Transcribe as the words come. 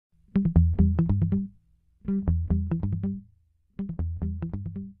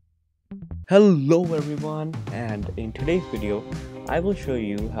Hello everyone, and in today's video I will show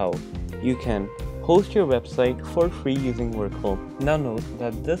you how you can host your website for free using Vercel. Now note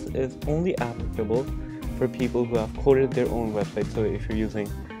that this is only applicable for people who have coded their own website. So if you're using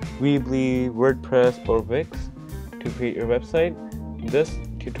Weebly, WordPress or Wix to create your website, this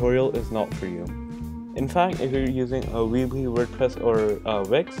tutorial is not for you. In fact, if you're using a Weebly, WordPress or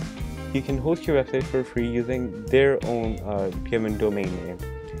Wix, you can host your website for free using their own given domain name.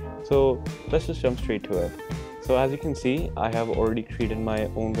 So let's just jump straight to it. So as you can see, I have already created my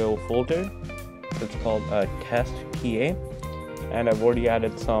own little folder. It's called test PA, and I've already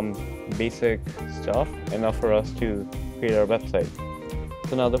added some basic stuff, enough for us to create our website.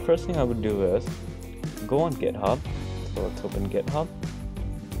 So now the first thing I would do is go on GitHub. So let's open GitHub.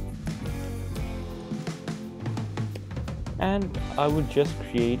 And I would just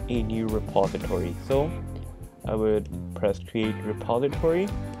create a new repository. So I would press create repository.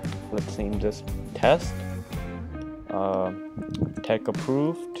 Let's name this test, tech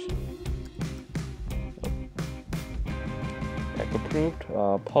approved,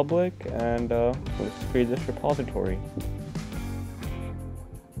 public, and let's create this repository.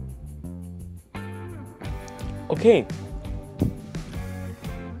 Okay,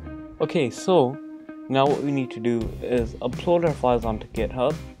 so now what we need to do is upload our files onto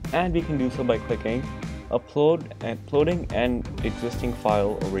GitHub, and we can do so by clicking uploading an existing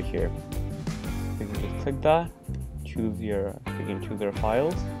file over here. We can just click that, we can choose our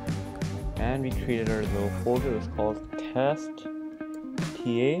files, and we created our little folder. It's called test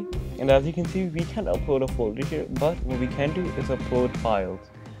TA, and as you can see, we can't upload a folder here, but what we can do is upload files.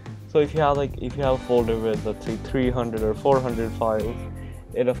 So if you have a folder with, let's say, 300 or 400 files,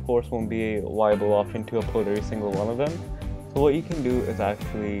 it of course won't be a viable option to upload every single one of them. So what you can do is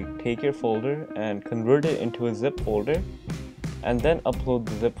actually take your folder and convert it into a zip folder, and then upload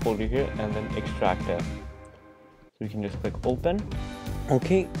the zip folder here and then extract it. So you can just click open.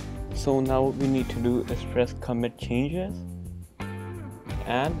 Okay, so now what we need to do is press commit changes,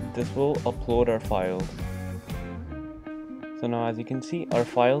 and this will upload our files. So now as you can see, our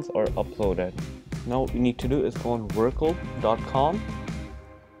files are uploaded. Now what we need to do is go on vercel.com,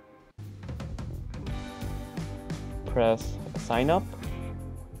 press sign up.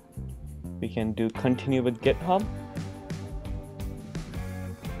 We can do continue with GitHub,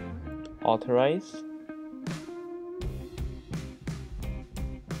 authorize.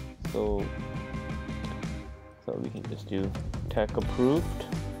 So we can just do tech approved,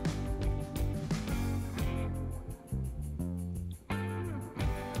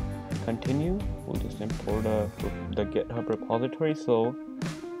 continue. We'll just import the GitHub repository.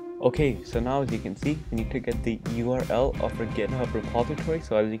 Okay, so now as you can see, we need to get the URL of our GitHub repository.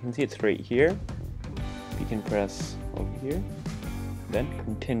 So as you can see, it's right here. We can press over here, then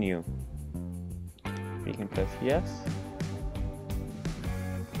continue. We can press yes.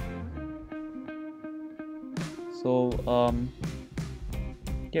 So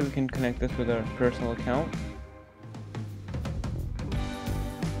yeah, we can connect this with our personal account.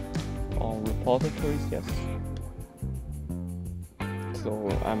 All repositories, yes. So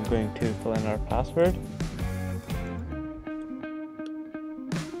I'm going to fill in our password.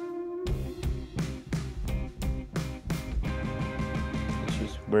 It's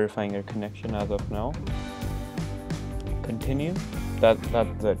just verifying our connection as of now. Continue. That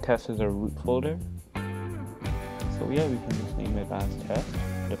the test is our root folder. So yeah, we can just name it as test.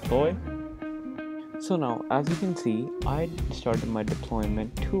 Deploy. So now, as you can see, I started my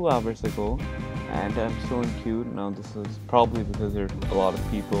deployment 2 hours ago, and I'm still in queue. Now this is probably because there's a lot of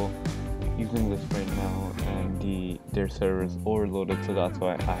people using this right now, and their server is overloaded, so that's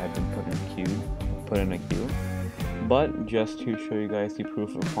why I have been put in a queue. But just to show you guys the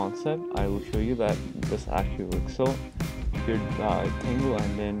proof of concept, I will show you that this actually works. So your thing will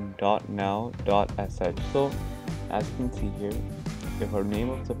end in .now.sh. So as you can see here, if our name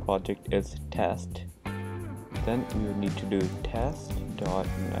of the project is test, then we would need to do test.now.sh,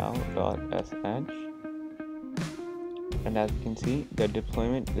 and as you can see, the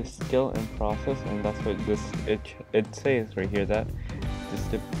deployment is still in process, and that's what it says right here, that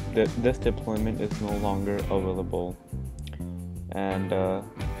this deployment is no longer available. And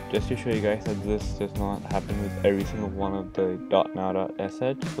just to show you guys that this does not happen with every single one of the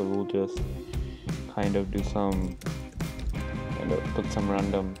 .now.sh, so we'll just kind of do some put some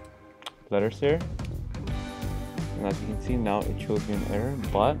random letters here. And as you can see, now it shows you an error,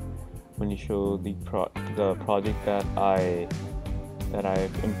 but when you show the project that I've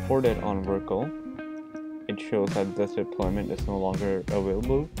imported on Vercel, it shows that this deployment is no longer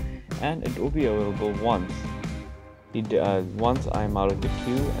available, and it will be available once once I'm out of the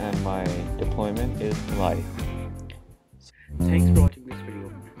queue and my deployment is live. Thanks for watching this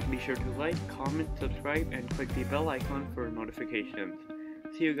video. Be sure to like, comment, subscribe, and click the bell icon for notifications.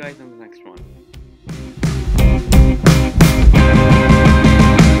 See you guys on the next one.